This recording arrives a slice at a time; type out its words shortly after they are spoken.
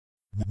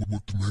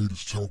what the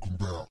haters talking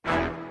about.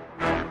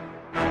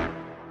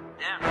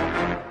 Yeah.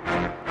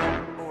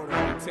 Order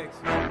of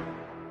protection.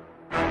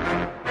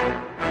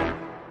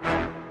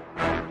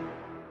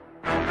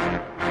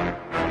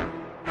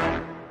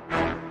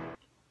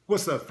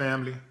 What's up,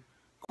 family?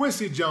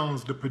 Quincy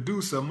Jones, the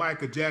producer of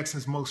Michael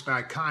Jackson's most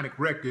iconic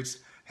records,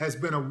 has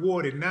been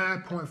awarded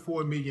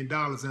 $9.4 million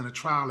in a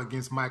trial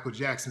against Michael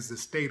Jackson's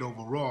estate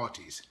over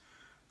royalties.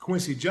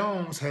 Quincy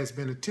Jones has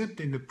been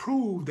attempting to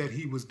prove that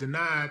he was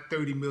denied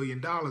 $30 million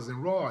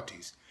in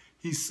royalties.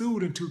 He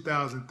sued in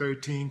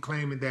 2013,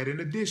 claiming that in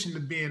addition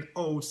to being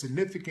owed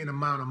significant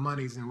amount of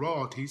monies in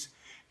royalties,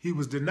 he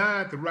was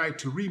denied the right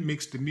to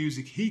remix the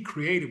music he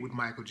created with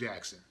Michael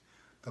Jackson.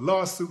 The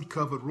lawsuit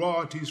covered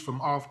royalties from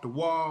Off the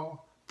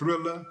Wall,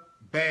 Thriller,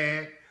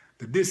 Bad,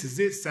 the This Is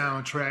It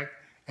soundtrack,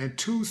 and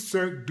 2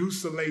 Cirque du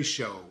Soleil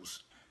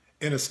shows.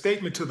 In a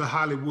statement to The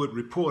Hollywood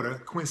Reporter,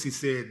 Quincy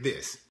said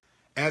this: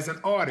 "As an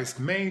artist,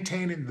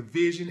 maintaining the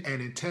vision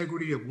and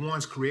integrity of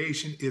one's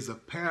creation is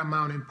of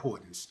paramount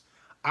importance.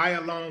 I,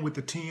 along with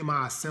the team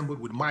I assembled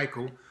with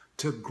Michael,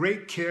 took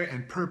great care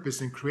and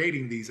purpose in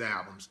creating these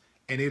albums,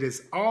 and it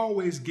has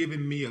always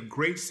given me a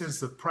great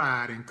sense of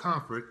pride and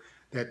comfort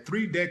that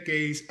 3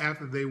 decades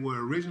after they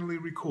were originally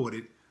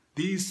recorded,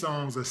 these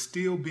songs are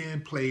still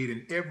being played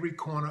in every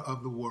corner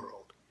of the world."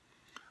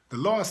 The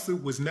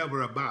lawsuit was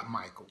never about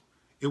Michael.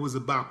 It was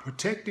about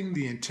protecting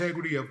the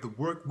integrity of the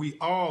work we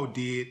all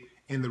did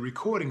in the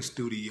recording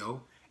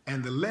studio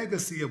and the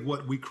legacy of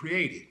what we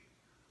created.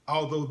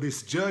 Although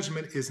this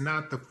judgment is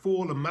not the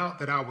full amount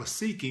that I was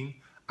seeking,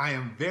 I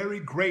am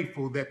very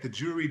grateful that the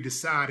jury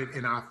decided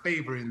in our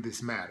favor in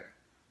this matter.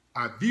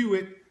 I view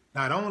it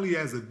not only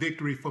as a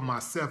victory for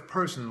myself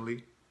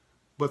personally,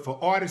 but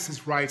for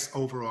artists' rights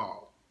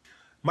overall.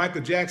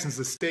 Michael Jackson's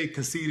estate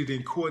conceded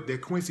in court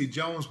that Quincy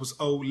Jones was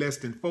owed less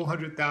than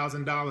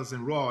 $400,000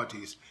 in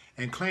royalties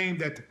and claimed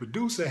that the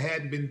producer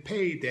hadn't been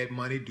paid that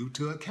money due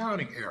to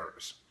accounting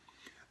errors.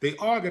 They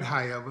argued,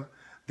 however,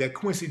 that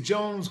Quincy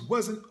Jones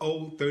wasn't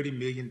owed $30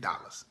 million.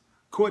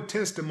 Court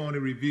testimony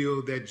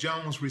revealed that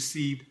Jones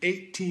received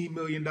 $18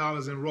 million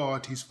in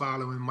royalties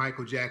following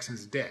Michael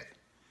Jackson's death.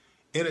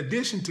 In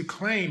addition to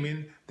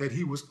claiming that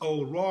he was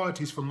owed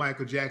royalties for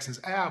Michael Jackson's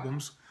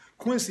albums,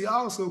 Quincy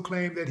also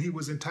claimed that he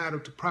was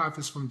entitled to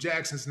profits from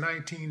Jackson's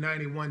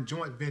 1991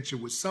 joint venture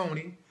with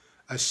Sony,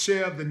 a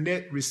share of the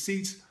net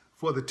receipts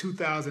for the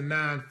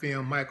 2009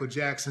 film Michael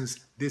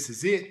Jackson's This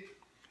Is It,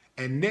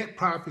 and net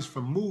profits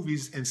from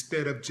movies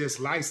instead of just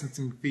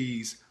licensing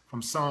fees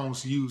from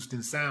songs used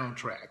in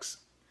soundtracks.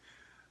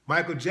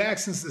 Michael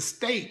Jackson's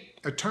estate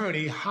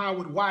attorney,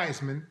 Howard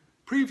Wiseman,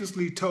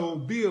 previously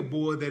told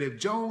Billboard that if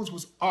Jones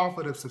was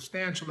offered a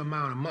substantial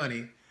amount of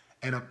money,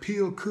 an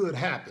appeal could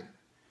happen.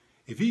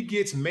 If he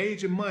gets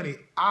major money,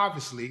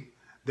 obviously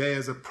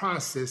there's a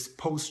process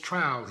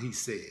post-trial, he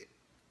said.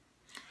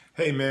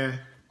 Hey man,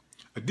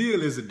 a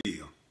deal is a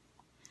deal.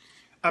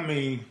 I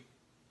mean,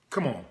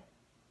 come on.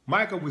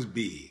 Michael was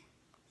big.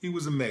 He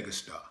was a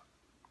megastar.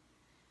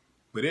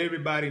 But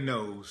everybody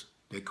knows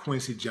that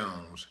Quincy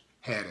Jones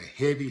had a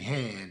heavy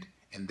hand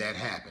in that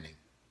happening.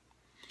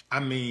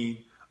 I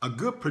mean, a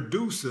good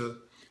producer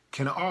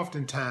can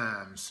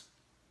oftentimes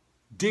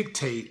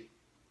dictate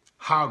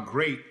how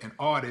great an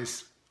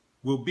artist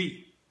will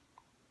be.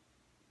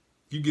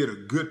 You get a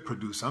good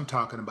producer, I'm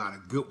talking about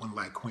a good one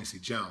like Quincy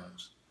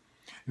Jones.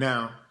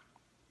 Now,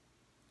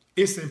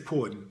 it's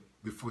important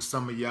before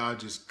some of y'all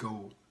just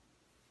go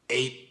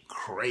ape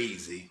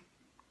crazy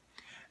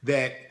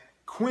that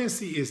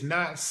Quincy is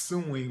not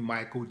suing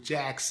Michael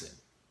Jackson.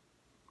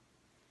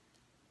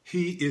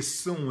 He is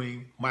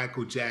suing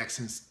Michael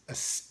Jackson's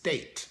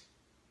estate.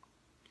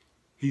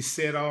 He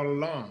said all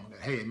along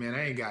that, hey man,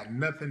 I ain't got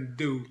nothing to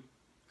do,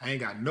 I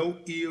ain't got no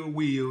ill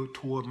will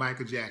toward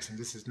Michael Jackson.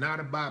 This is not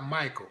about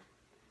Michael.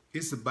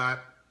 It's about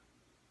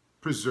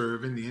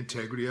preserving the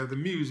integrity of the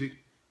music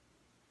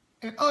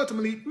and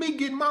ultimately me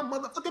getting my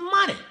motherfucking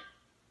money.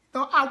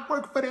 No, I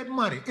work for that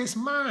money. It's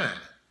mine.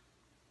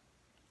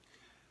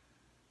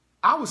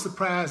 I was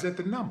surprised at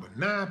the number,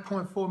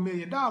 $9.4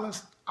 million.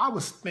 I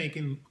was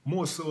thinking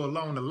more so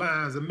along the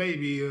lines of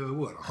maybe,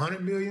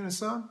 $100 million or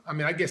something? I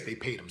mean, I guess they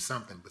paid him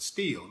something, but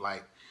still,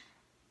 like,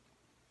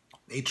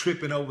 they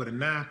tripping over the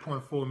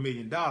 $9.4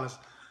 million.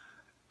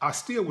 I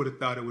still would have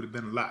thought it would have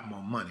been a lot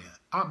more money.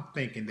 I'm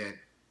thinking that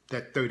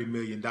that $30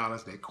 million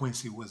that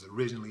Quincy was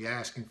originally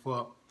asking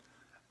for,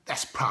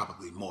 that's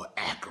probably more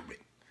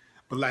accurate.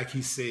 But like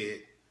he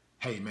said,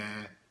 hey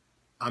man,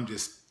 I'm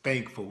just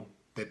thankful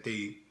that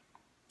they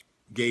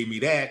gave me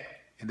that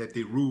and that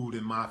they ruled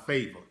in my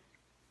favor.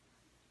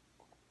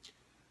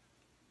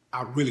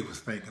 I really was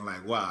thinking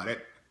like, wow,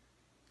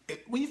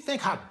 when you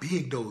think how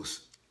big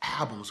those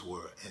albums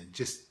were and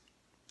just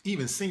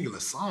even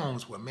singular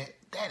songs were, man,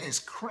 that is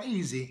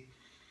crazy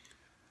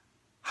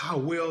how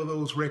well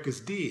those records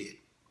did.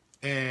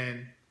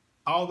 And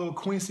although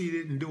Quincy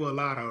didn't do a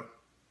lot of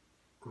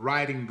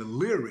writing the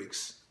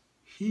lyrics,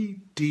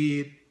 he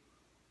did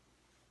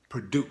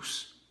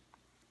produce.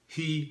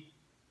 He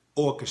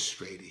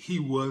orchestrated. He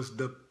was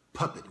the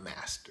puppet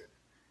master.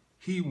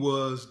 he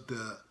was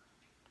the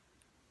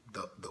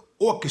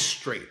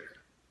orchestrator.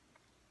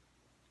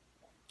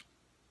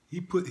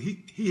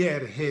 He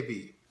had a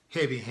heavy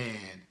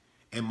hand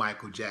in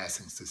Michael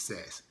Jackson's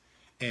success.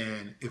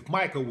 And if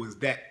Michael was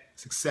that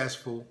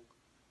successful,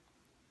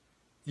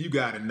 you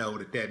got to know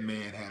that that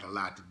man had a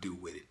lot to do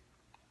with it.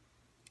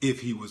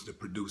 If he was the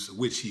producer,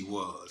 which he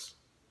was.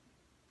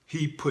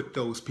 He put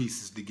those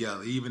pieces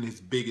together. Even his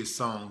biggest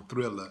song,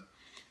 Thriller,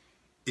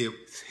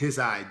 it's his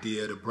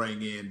idea to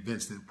bring in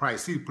Vincent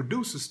Price. See, the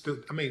producer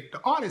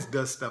the artist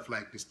does stuff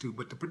like this too,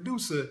 but the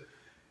producer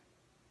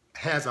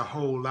has a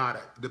whole lot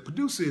of, the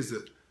producer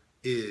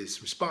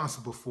is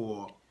responsible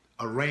for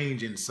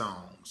arranging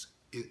songs.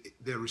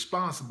 They're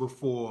responsible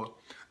for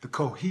the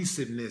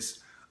cohesiveness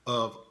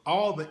of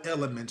all the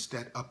elements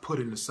that are put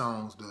in the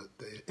songs,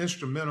 the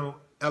instrumental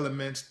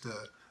elements,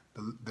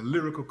 the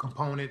lyrical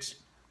components,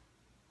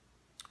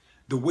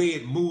 the way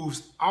it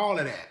moves, all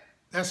of that.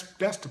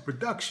 That's the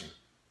production,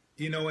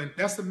 you know, and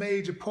that's a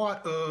major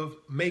part of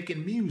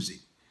making music.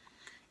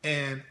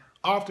 And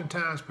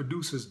oftentimes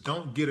producers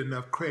don't get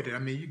enough credit. I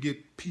mean, you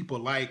get people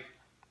like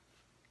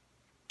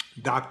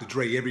Dr.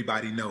 Dre.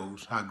 Everybody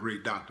knows how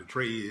great Dr.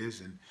 Dre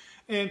is,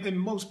 and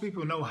most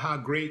people know how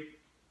great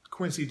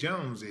Quincy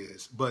Jones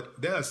is. But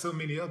there are so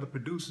many other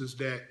producers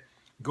that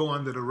go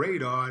under the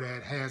radar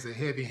that has a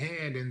heavy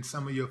hand in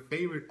some of your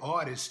favorite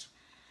artists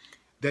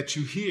that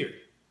you hear.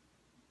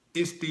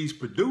 It's these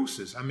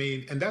producers. I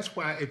mean, and that's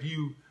why if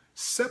you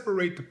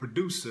separate the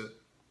producer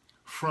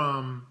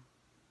from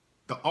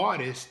the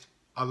artist,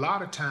 a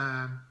lot of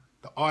time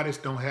the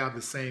artists don't have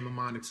the same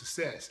amount of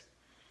success.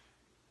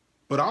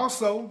 But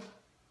also,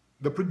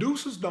 the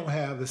producers don't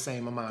have the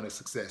same amount of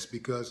success,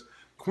 because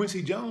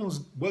Quincy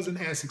Jones wasn't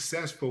as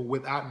successful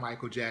without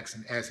Michael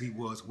Jackson as he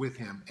was with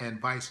him, and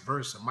vice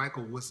versa.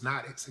 Michael was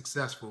not as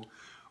successful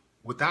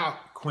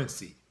without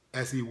Quincy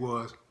as he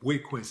was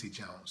with Quincy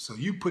Jones. So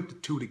you put the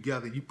two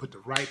together, you put the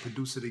right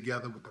producer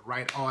together with the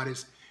right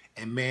artist,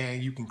 and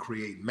man, you can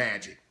create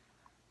magic.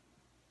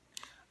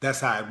 That's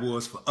how it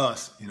was for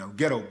us, you know,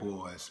 Ghetto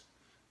Boys,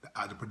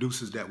 the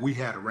producers that we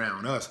had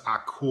around us,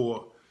 our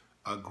core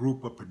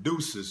group of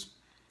producers,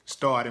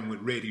 starting with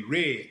Ready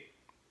Red.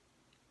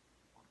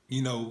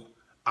 You know,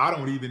 I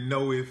don't even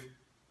know if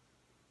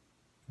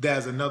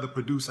there's another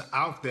producer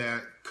out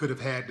there could have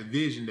had the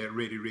vision that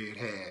Ready Red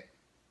had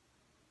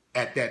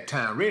at that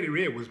time. Ready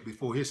Red was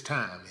before his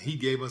time. He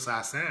gave us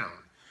our sound.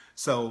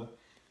 So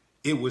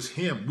it was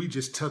him. We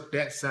just took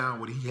that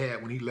sound what he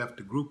had when he left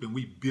the group, and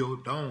we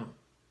built on.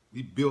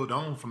 We built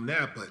on from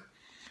there. But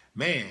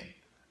man,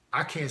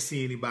 I can't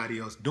see anybody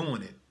else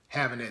doing it,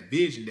 having that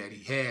vision that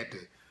he had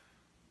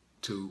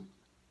to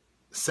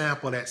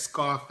sample that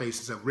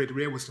Scarface. So Ready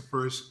Red was the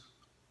first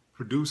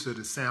producer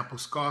to sample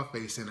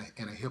Scarface in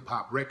a hip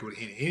hop record,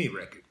 in any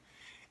record,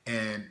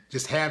 and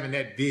just having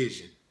that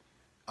vision,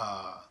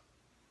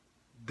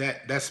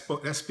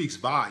 that speaks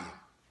volume,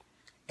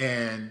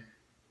 and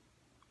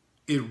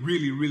it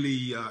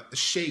really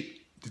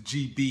shaped the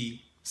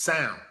GB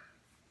sound.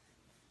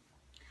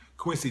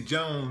 Quincy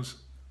Jones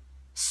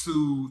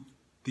sued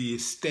the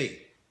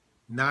estate,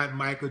 not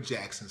Michael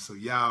Jackson. So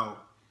y'all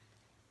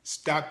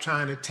stop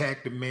trying to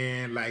attack the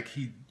man like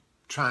he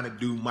trying to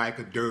do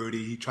Michael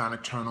dirty. He trying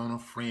to turn on a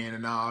friend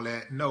and all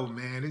that. No,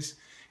 man,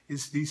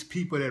 it's these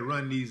people that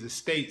run these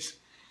estates.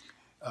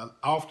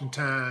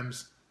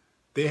 Oftentimes,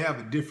 they have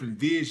a different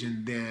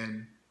vision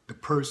than the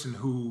person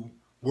who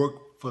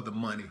worked for the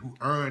money, who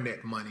earned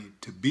that money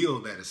to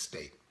build that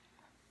estate.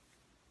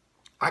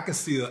 I can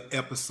see an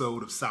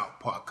episode of South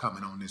Park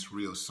coming on this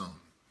real soon.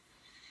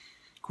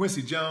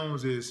 Quincy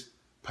Jones is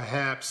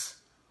perhaps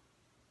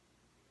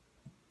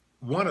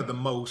one of the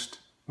most,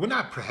 well,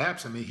 not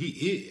perhaps, I mean, he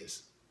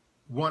is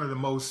one of the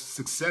most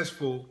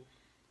successful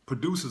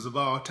producers of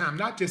all time.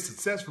 Not just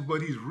successful,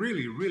 but he's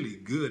really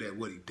good at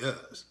what he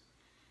does.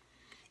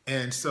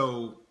 And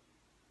so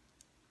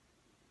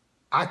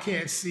I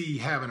can't see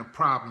having a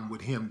problem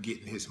with him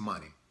getting his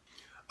money.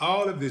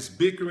 All of this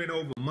bickering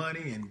over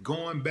money and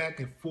going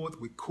back and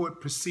forth with court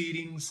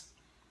proceedings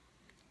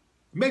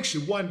makes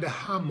you wonder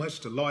how much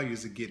the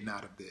lawyers are getting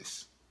out of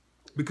this.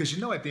 Because you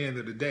know, at the end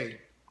of the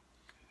day,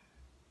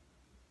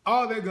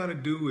 all they're going to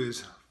do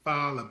is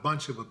file a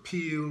bunch of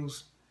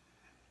appeals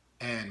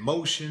and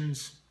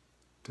motions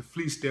to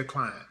fleece their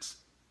clients.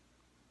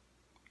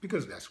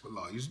 Because that's what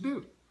lawyers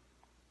do.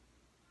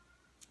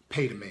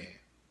 Pay the man.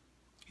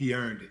 He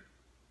earned it.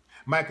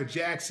 Michael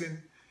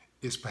Jackson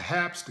is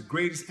perhaps the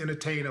greatest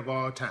entertainer of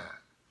all time.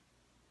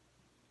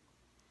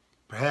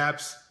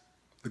 Perhaps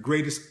the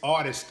greatest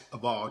artist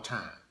of all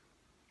time.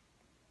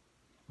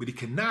 But he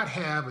cannot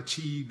have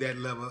achieved that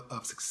level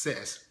of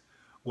success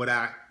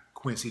without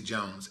Quincy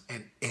Jones,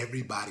 and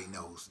everybody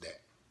knows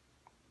that.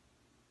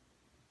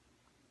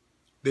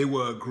 They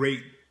were a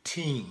great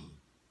team.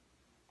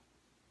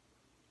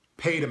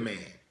 Pay the man.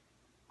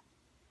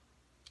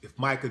 If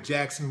Michael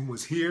Jackson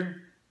was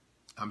here,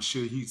 I'm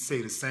sure he'd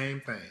say the same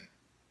thing.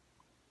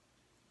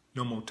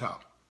 No more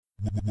talk.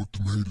 What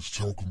the haters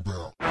talking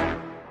about?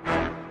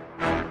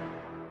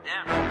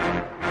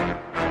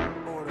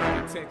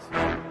 Order,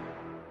 protection.